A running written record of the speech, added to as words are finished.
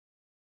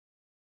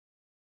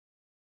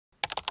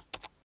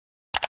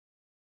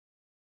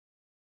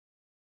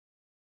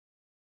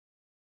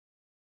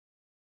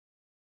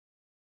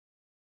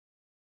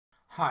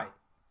Hi,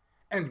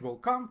 and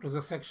welcome to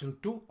the section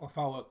 2 of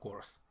our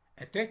course,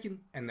 Attacking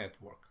a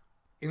Network.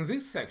 In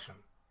this section,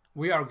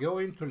 we are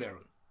going to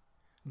learn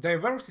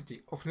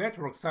diversity of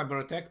network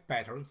cyber attack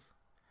patterns,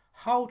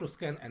 how to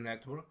scan a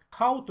network,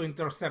 how to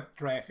intercept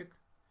traffic,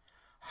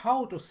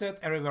 how to set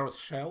a reverse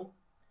shell,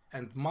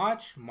 and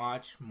much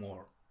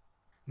more.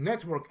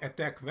 Network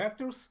attack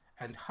vectors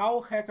and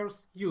how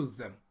hackers use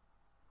them.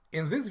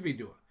 In this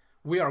video,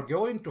 we are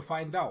going to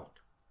find out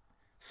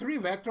 3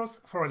 vectors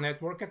for a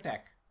network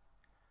attack,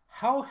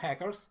 how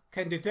hackers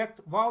can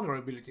detect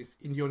vulnerabilities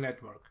in your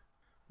network,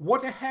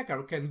 what a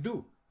hacker can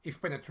do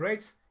if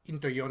penetrates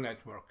into your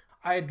network.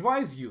 I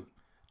advise you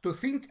to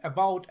think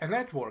about a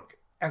network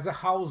as a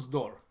house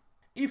door.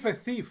 If a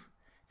thief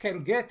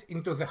can get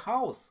into the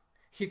house,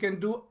 he can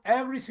do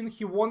everything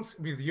he wants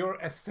with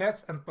your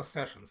assets and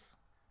possessions.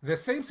 The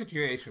same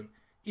situation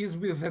is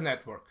with the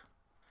network.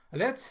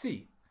 Let's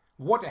see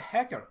what a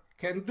hacker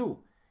can do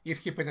if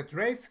he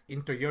penetrates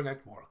into your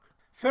network.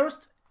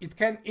 First, it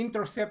can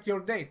intercept your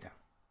data,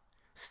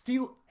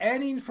 steal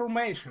any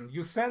information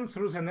you send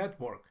through the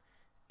network,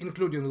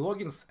 including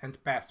logins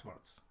and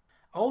passwords.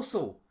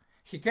 Also,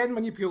 he can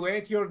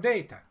manipulate your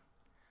data,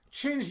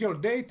 change your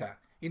data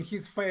in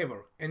his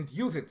favor and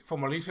use it for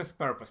malicious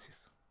purposes.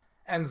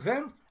 And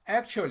then,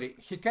 actually,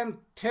 he can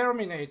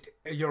terminate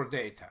your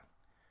data,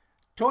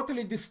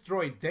 totally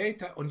destroy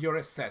data on your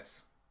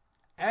assets,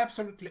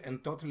 absolutely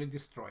and totally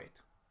destroy it.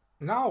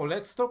 Now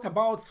let's talk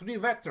about 3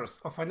 vectors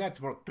of a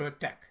network to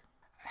attack.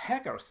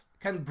 Hackers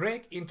can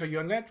break into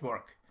your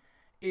network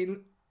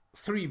in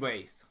 3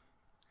 ways.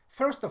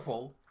 First of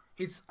all,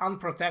 it's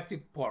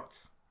unprotected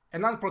ports.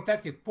 An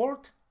unprotected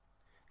port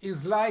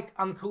is like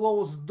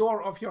unclosed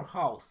door of your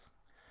house.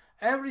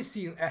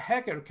 Everything a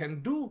hacker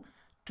can do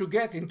to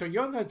get into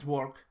your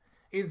network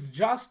is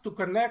just to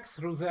connect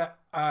through the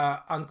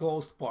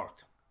unclosed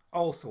port.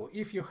 Also,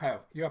 if you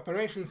have your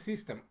operation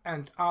system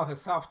and other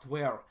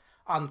software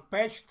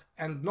unpatched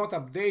and not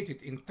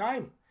updated in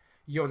time,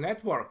 your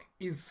network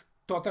is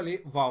totally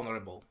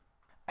vulnerable.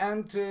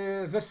 And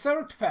the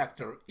third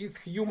factor is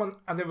human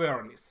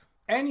unawareness.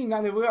 Any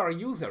non-aware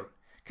user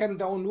can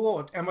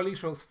download a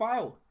malicious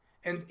file,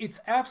 and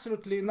it's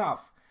absolutely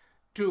enough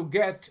to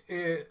get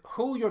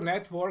whole your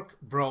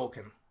network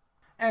broken.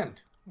 And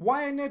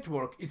why a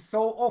network is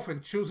so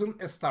often chosen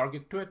as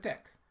target to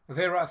attack?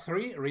 There are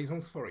 3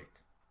 reasons for it.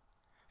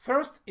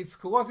 First, it's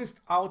closest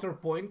outer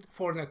point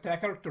for an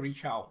attacker to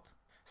reach out.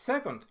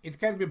 Second, it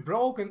can be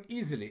broken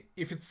easily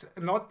if it's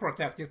not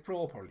protected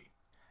properly.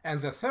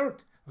 And the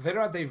third, there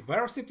are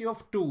diversity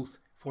of tools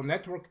for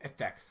network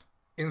attacks.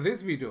 In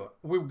this video,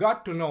 we've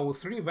got to know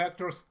 3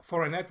 vectors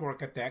for a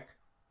network attack,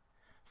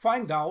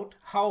 find out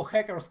how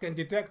hackers can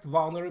detect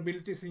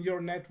vulnerabilities in your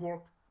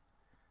network,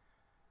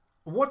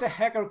 what a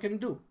hacker can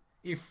do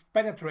if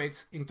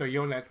penetrates into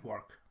your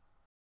network.